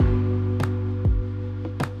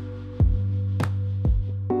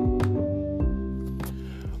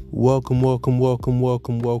Welcome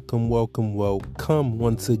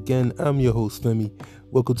once again. I'm your host, Femi.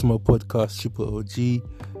 Welcome to my podcast, Triple OG.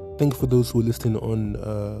 Thank you for those who are listening on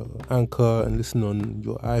Anchor and listening on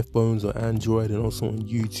your iPhones or Android and also on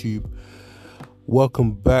YouTube.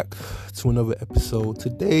 Welcome back to another episode.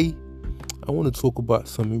 Today, I want to talk about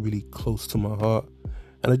something really close to my heart.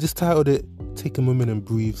 And I just titled it, Take a Moment and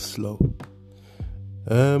Breathe Slow.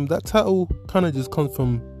 That title kind of just comes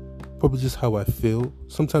from probably just how I feel.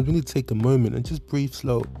 Sometimes we need to take a moment and just breathe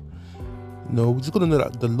slow. We just gotta know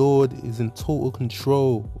that the Lord is in total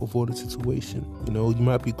control of all the situation. You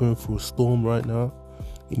might be going through a storm right now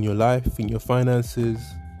in your life, in your finances,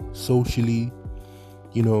 socially.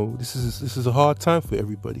 This is a hard time for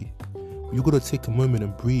everybody. You gotta take a moment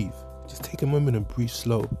and breathe. Just take a moment and breathe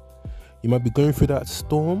slow. You might be going through that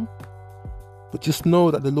storm, but just know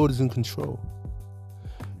that the Lord is in control.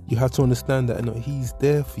 You have to understand that He's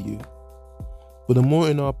there for you. But the more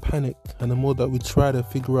in our panic and the more that we try to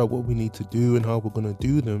figure out what we need to do and how we're going to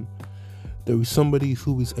do them, there is somebody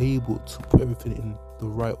who is able to put everything in the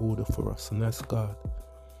right order for us, and that's God.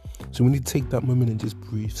 So we need to take that moment and just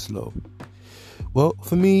breathe slow. Well,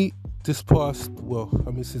 for me, since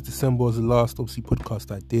December was the last obviously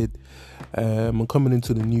podcast I did. I'm coming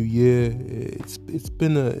into the new year. It's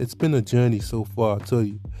been a journey so far, I tell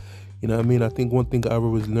you. I think one thing I've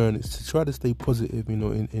always learned is to try to stay positive,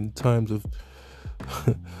 in times of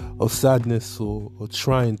of sadness or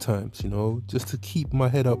trying times, just to keep my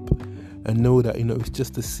head up and know that, it's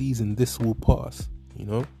just a season. This will pass, it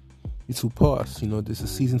will pass. There's a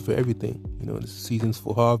season for everything, there's seasons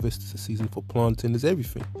for harvest, there's a season for planting, there's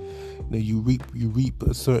everything. You reap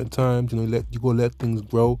at certain times, you gotta let things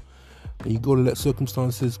grow and you gotta let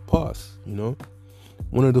circumstances pass,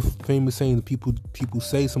 One of the famous sayings people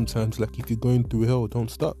say sometimes, like, if you're going through hell,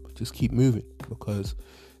 don't stop, just keep moving, because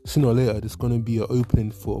sooner or later there's going to be an opening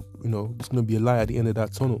for, there's going to be a light at the end of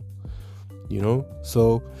that tunnel,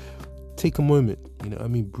 So take a moment,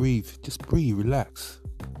 breathe, just breathe, relax,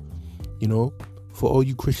 for all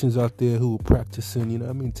you Christians out there who are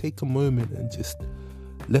practicing, take a moment and just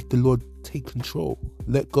let the Lord take control,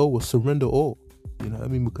 let go or surrender all,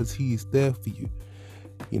 because He is there for you.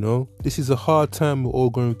 This is a hard time we're all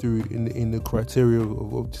going through in the criteria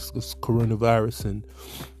of just this coronavirus and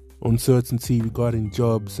uncertainty regarding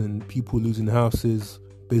jobs and people losing houses,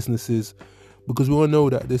 businesses, because we all know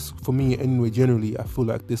that this, for me anyway, generally, I feel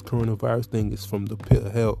like this coronavirus thing is from the pit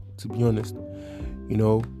of hell, to be honest.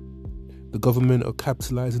 The government are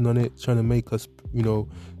capitalizing on it, trying to make us,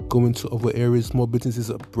 go into other areas. Small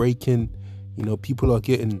businesses are breaking, people are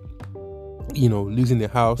getting, losing their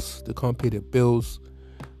house, they can't pay their bills.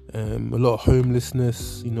 A lot of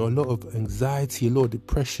homelessness, a lot of anxiety, a lot of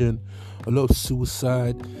depression, a lot of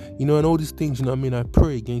suicide, and all these things, I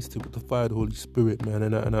pray against it with the fire of the Holy Spirit, man,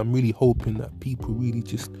 and I'm really hoping that people really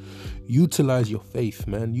just utilize your faith,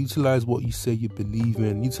 man, utilize what you say you believe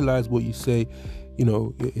in, utilize what you say,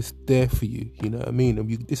 it's there for you, and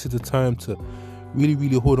this is the time to really,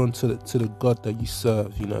 really hold on to the God that you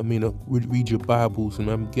serve, read your Bibles,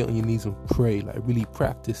 and get on your knees and pray, like really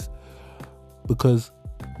practice, because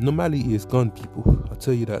normality is gone, people. I'll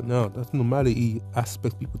tell you that now. That normality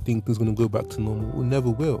aspect, people think things going to go back to normal. It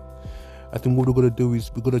never will. I think what we're going to do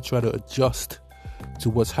is we're going to try to adjust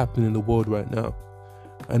to what's happening in the world right now,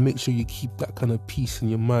 and make sure you keep that kind of peace in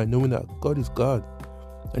your mind, knowing that God is God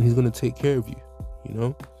and He's going to take care of you,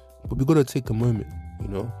 But we've got to take a moment,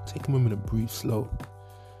 take a moment and breathe slow.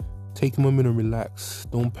 Take a moment and relax.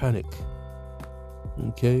 Don't panic.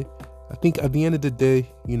 Okay? I think at the end of the day,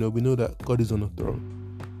 we know that God is on the throne.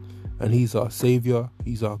 And He's our Savior,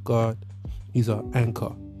 He's our God, He's our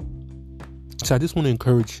anchor. So I just want to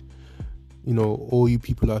encourage, all you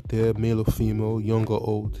people out there, male or female, young or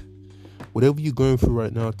old, whatever you're going through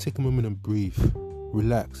right now, take a moment and breathe,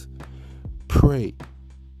 relax, pray,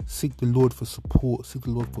 seek the Lord for support, seek the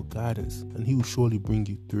Lord for guidance, and He will surely bring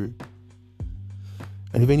you through.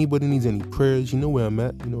 And if anybody needs any prayers, you know where I'm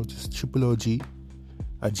at, just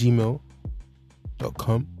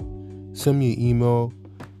triplog@gmail.com. Send me an email.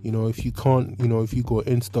 If you can't, if you go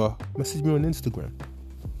Insta, message me on Instagram,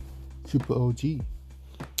 Triple OG,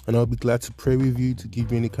 and I'll be glad to pray with you, to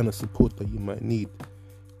give you any kind of support that you might need.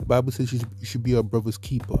 The Bible says you should be our brother's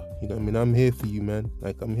keeper. I'm here for you, man.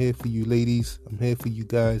 I'm here for you, ladies. I'm here for you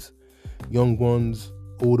guys, young ones,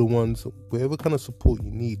 older ones, whatever kind of support you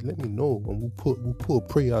need. Let me know, and we'll put a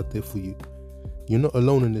prayer out there for you. You're not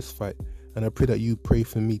alone in this fight, and I pray that you pray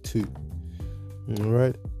for me too. All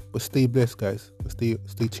right. But stay blessed, guys. Stay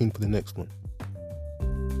tuned for the next one.